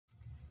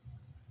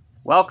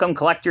Welcome,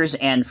 collectors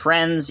and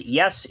friends.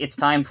 Yes, it's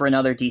time for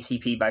another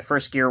DCP by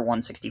First Gear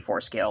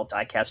 1/64 scale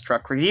diecast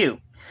truck review.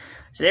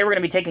 Today we're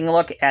going to be taking a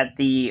look at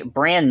the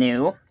brand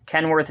new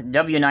Kenworth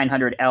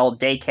W900L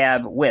day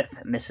cab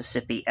with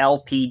Mississippi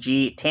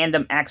LPG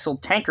tandem axle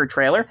tanker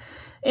trailer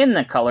in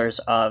the colors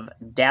of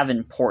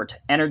Davenport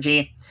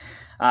Energy.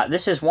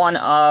 This is one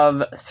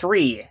of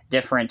 3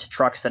 different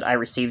trucks that I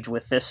received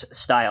with this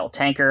style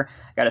tanker.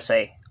 I gotta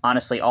say,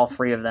 honestly, all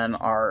 3 of them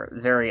are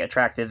very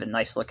attractive and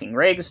nice-looking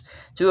rigs.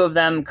 2 of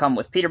them come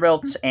with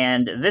Peterbilts,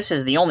 and this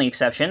is the only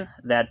exception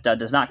that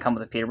does not come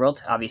with a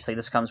Peterbilt. Obviously,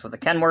 this comes with a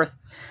Kenworth.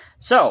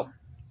 So,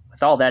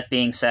 with all that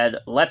being said,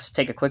 let's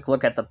take a quick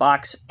look at the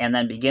box and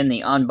then begin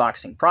the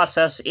unboxing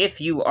process.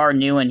 If you are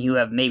new and you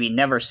have maybe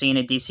never seen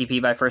a DCP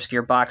by First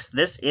Gear box,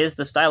 this is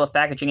the style of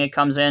packaging it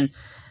comes in,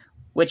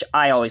 which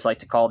I always like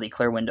to call the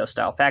clear window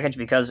style package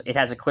because it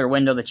has a clear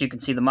window that you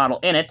can see the model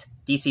in it.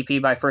 DCP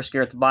by First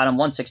Gear at the bottom,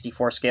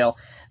 1/64 scale.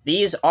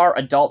 These are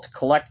adult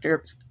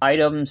collector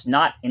items,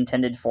 not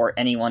intended for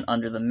anyone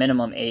under the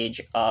minimum age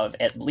of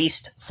at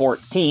least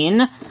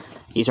 14.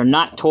 These are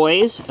not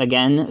toys.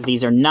 Again,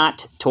 these are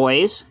not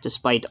toys,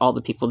 despite all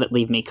the people that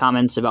leave me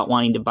comments about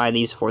wanting to buy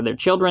these for their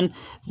children.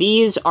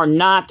 These are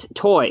not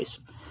toys.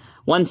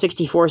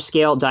 1/64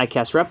 scale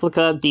diecast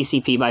replica,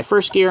 DCP by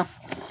First Gear.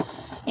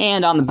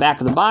 And on the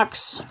back of the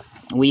box,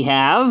 we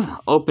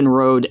have Open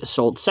Road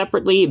sold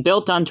separately,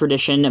 built on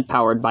tradition,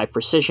 powered by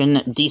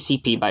precision,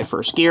 DCP by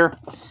First Gear.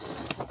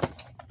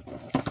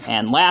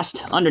 And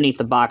last, underneath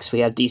the box,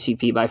 we have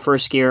DCP by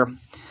First Gear.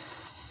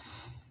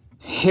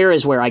 Here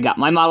is where I got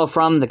my model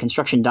from, the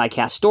Construction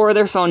Diecast store,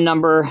 their phone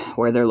number,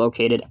 where they're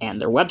located, and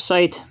their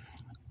website.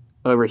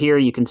 Over here,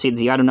 you can see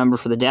the item number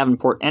for the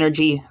Davenport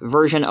Energy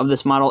version of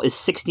this model is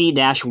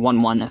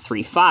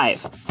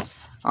 60-1135.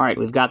 All right,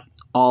 we've got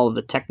all of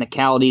the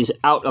technicalities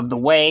out of the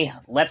way.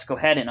 Let's go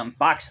ahead and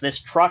unbox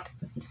this truck.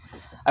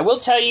 I will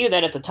tell you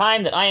that at the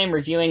time that I am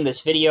reviewing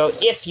this video,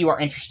 if you are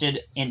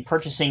interested in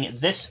purchasing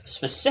this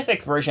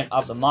specific version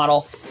of the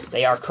model,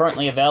 they are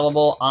currently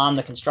available on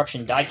the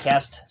Construction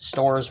Diecast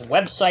store's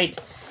website,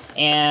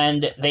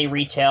 and they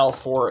retail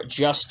for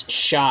just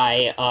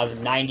shy of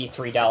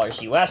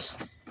 $93 US.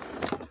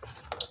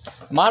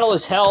 The model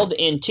is held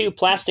in 2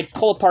 plastic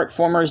pull-apart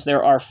formers.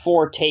 There are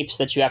 4 tapes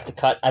that you have to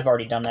cut. I've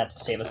already done that to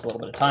save us a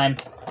little bit of time.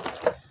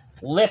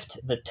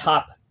 Lift the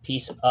top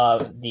piece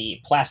of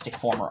the plastic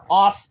former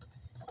off.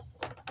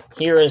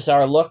 Here is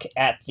our look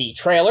at the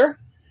trailer.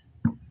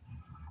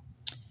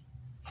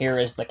 Here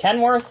is the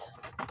Kenworth.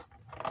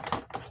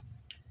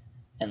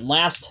 And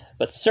last,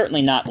 but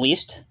certainly not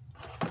least,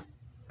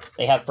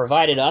 they have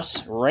provided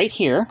us, right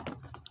here,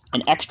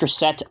 an extra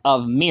set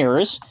of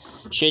mirrors,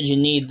 should you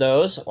need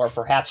those, or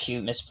perhaps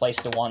you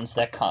misplaced the ones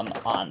that come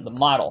on the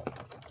model.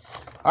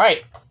 All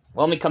right,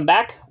 when we come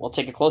back, we'll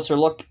take a closer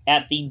look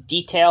at the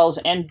details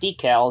and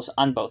decals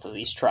on both of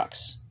these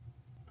trucks.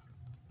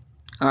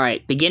 All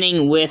right,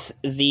 beginning with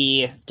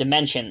the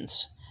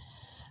dimensions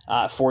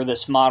for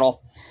this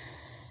model.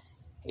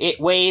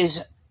 It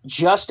weighs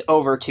just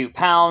over 2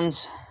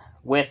 pounds,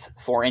 width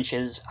 4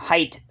 inches,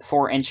 height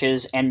 4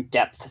 inches, and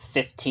depth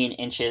 15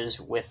 inches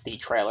with the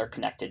trailer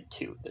connected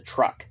to the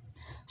truck.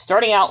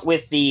 Starting out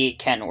with the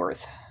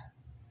Kenworth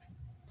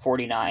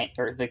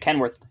the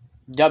Kenworth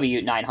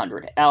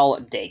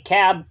W900L day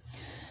cab,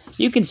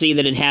 you can see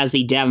that it has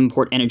the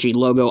Davenport Energy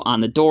logo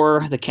on the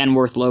door, the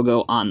Kenworth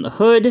logo on the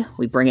hood.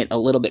 We bring it a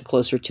little bit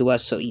closer to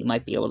us so you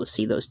might be able to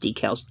see those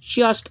decals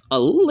just a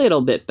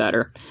little bit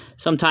better.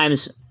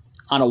 Sometimes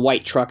on a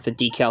white truck, the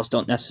decals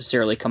don't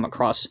necessarily come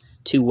across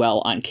too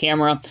well on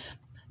camera,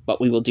 but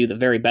we will do the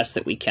very best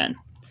that we can.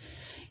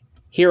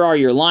 Here are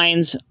your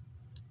lines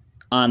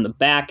on the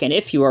back, and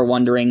if you are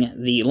wondering,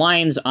 the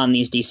lines on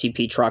these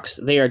DCP trucks,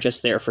 they are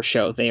just there for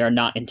show. They are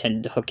not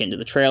intended to hook into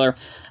the trailer.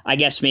 I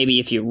guess maybe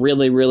if you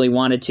really, really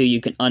wanted to, you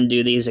can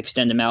undo these,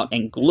 extend them out,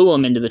 and glue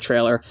them into the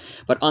trailer,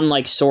 but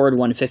unlike Sword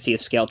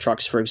 1/50th scale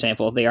trucks, for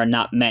example, they are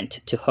not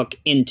meant to hook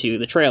into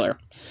the trailer.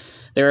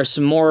 There are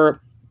some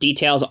more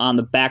details on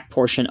the back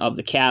portion of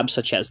the cab,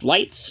 such as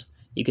lights.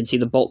 You can see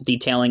the bolt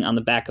detailing on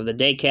the back of the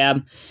day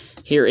cab.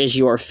 Here is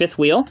your 5th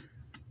wheel,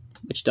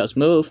 which does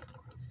move.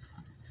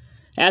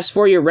 As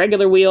for your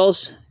regular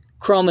wheels,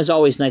 chrome is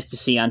always nice to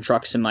see on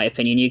trucks, in my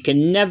opinion. You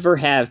can never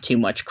have too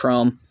much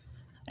chrome.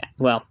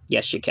 Well,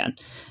 yes, you can.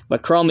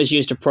 But chrome is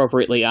used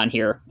appropriately on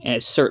here, and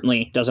it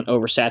certainly doesn't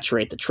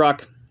oversaturate the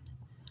truck.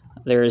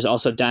 There is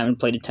also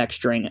diamond-plated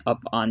texturing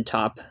up on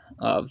top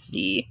of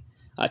the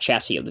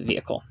chassis of the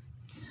vehicle.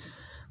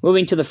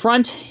 Moving to the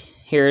front,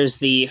 here's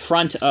the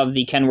front of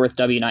the Kenworth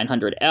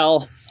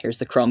W900L. Here's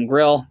the chrome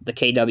grille, the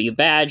KW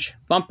badge,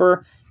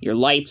 bumper, your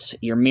lights,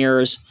 your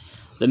mirrors.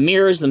 The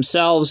mirrors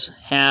themselves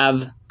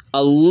have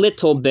a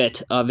little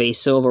bit of a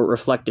silver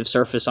reflective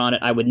surface on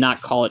it. I would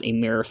not call it a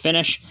mirror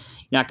finish.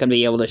 You're not going to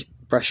be able to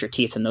brush your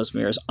teeth in those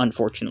mirrors,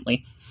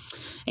 unfortunately.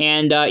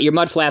 And your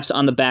mud flaps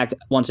on the back,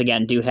 once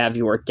again, do have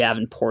your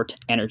Davenport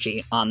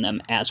Energy on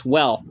them as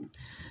well.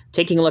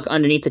 Taking a look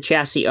underneath the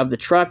chassis of the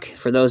truck,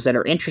 for those that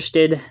are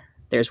interested,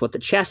 there's what the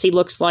chassis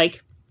looks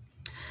like.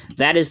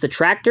 That is the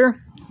tractor.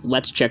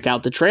 let's check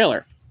out the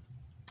trailer.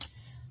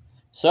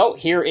 So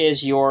here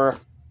is your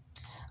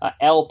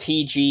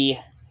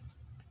LPG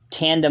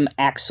tandem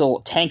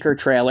axle tanker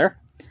trailer.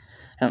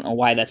 I don't know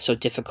why that's so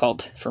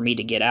difficult for me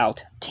to get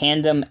out.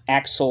 Tandem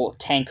axle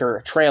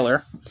tanker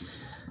trailer.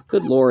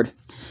 Good Lord.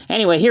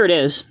 Anyway, here it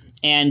is.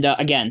 And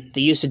again,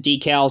 the use of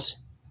decals,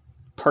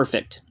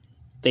 perfect.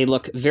 They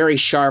look very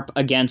sharp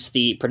against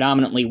the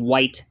predominantly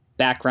white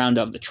background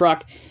of the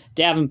truck.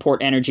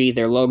 Davenport Energy,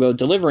 their logo,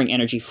 delivering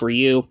energy for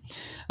you.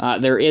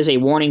 There is a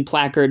warning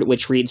placard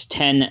which reads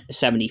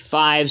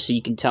 1075, so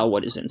you can tell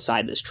what is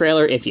inside this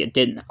trailer if you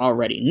didn't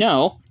already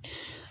know.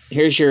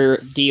 Here's your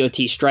DOT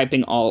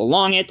striping all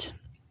along it.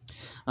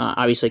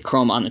 Obviously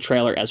chrome on the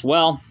trailer as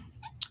well.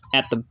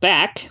 At the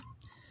back,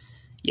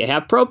 you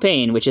have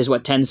propane, which is what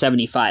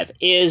 1075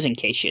 is, in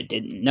case you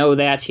didn't know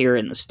that here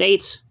in the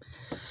States.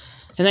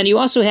 And then you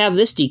also have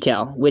this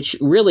decal, which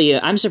really,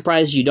 I'm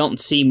surprised you don't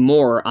see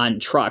more on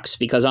trucks,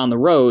 because on the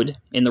road,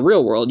 in the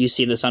real world, you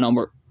see this on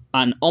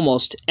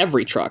almost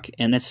every truck.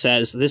 And this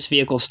says, this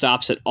vehicle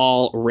stops at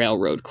all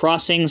railroad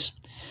crossings.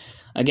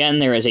 Again,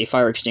 there is a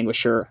fire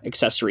extinguisher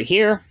accessory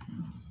here.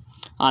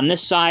 On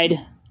this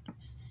side,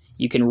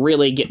 you can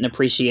really get an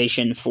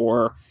appreciation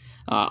for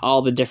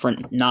all the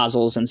different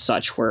nozzles and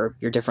such, where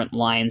your different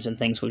lines and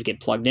things would get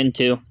plugged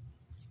into.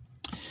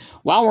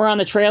 While we're on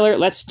the trailer,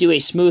 let's do a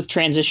smooth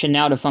transition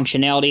now to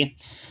functionality.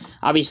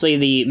 Obviously,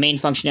 the main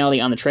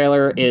functionality on the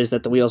trailer is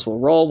that the wheels will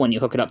roll when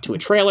you hook it up to a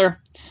trailer.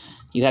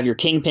 You have your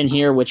kingpin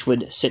here, which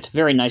would sit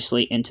very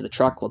nicely into the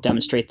truck. We'll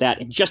demonstrate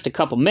that in just a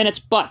couple minutes,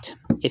 but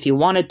if you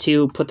wanted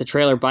to put the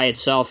trailer by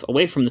itself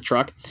away from the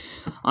truck,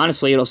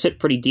 honestly, it'll sit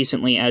pretty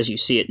decently as you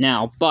see it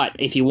now, but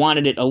if you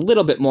wanted it a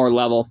little bit more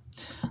level,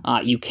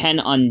 you can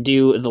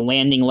undo the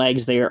landing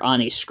legs. They are on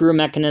a screw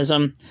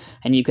mechanism,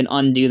 and you can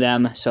undo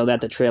them so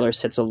that the trailer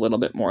sits a little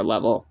bit more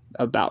level,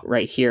 about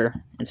right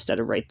here instead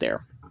of right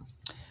there.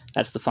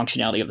 That's the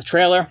functionality of the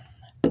trailer.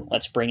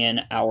 Let's bring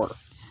in our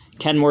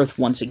Kenworth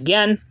once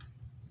again.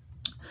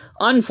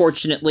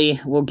 Unfortunately,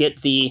 we'll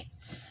get the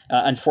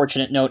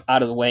unfortunate note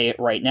out of the way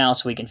right now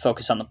so we can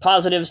focus on the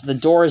positives. The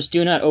doors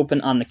do not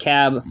open on the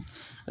cab.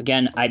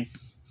 Again, I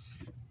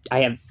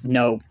have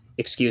no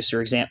excuse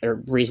or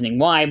reasoning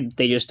why.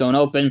 They just don't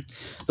open.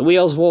 The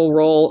wheels will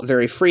roll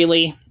very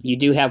freely. You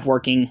do have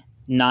working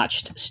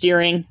notched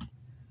steering,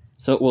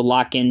 so it will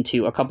lock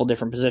into a couple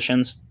different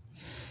positions.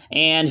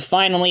 And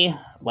finally,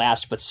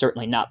 last but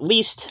certainly not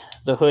least,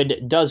 the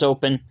hood does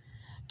open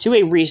to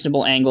a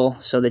reasonable angle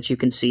so that you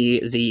can see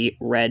the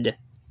red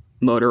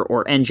motor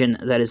or engine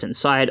that is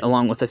inside,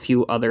 along with a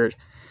few other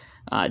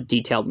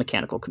detailed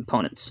mechanical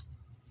components.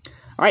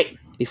 All right,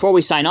 before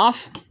we sign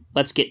off,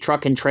 let's get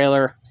truck and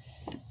trailer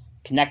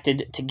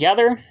connected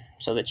together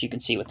so that you can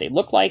see what they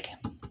look like.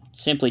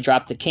 Simply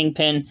drop the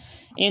kingpin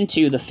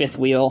into the fifth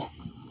wheel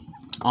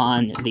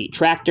on the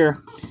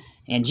tractor,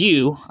 and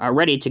you are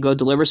ready to go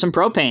deliver some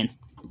propane.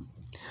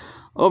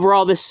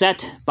 Overall, this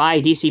set by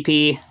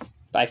DCP,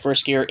 by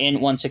First Gear in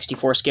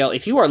 1/64 scale.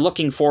 If you are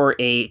looking for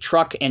a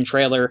truck and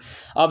trailer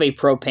of a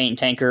propane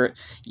tanker,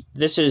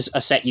 this is a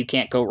set you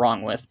can't go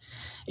wrong with.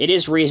 It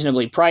is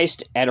reasonably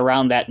priced at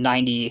around that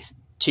 $92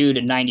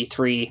 to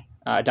 $93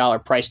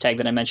 price tag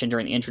that I mentioned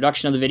during the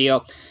introduction of the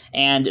video.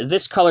 And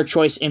this color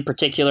choice in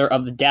particular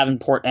of the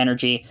Davenport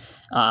Energy,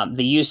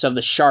 the use of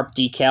the sharp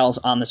decals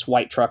on this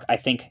white truck, I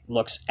think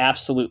looks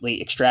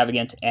absolutely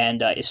extravagant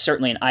and is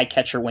certainly an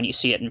eye-catcher when you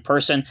see it in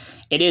person.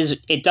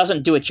 It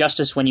doesn't do it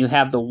justice when you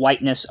have the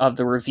whiteness of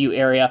the review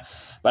area,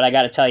 but I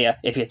gotta tell you,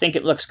 if you think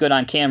it looks good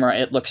on camera,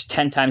 it looks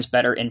 10 times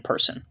better in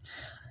person.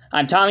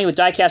 I'm Tommy with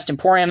Diecast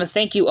Emporium.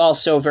 Thank you all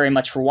so very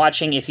much for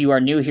watching. If you are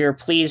new here,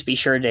 please be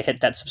sure to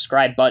hit that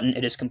subscribe button.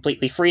 It is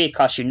completely free. It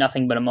costs you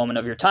nothing but a moment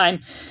of your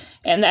time.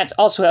 And that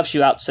also helps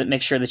you out, so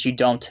make sure that you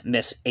don't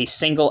miss a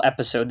single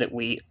episode that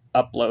we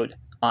upload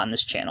on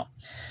this channel.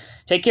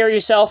 Take care of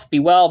yourself, be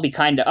well, be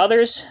kind to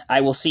others. I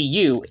will see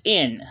you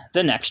in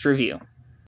the next review.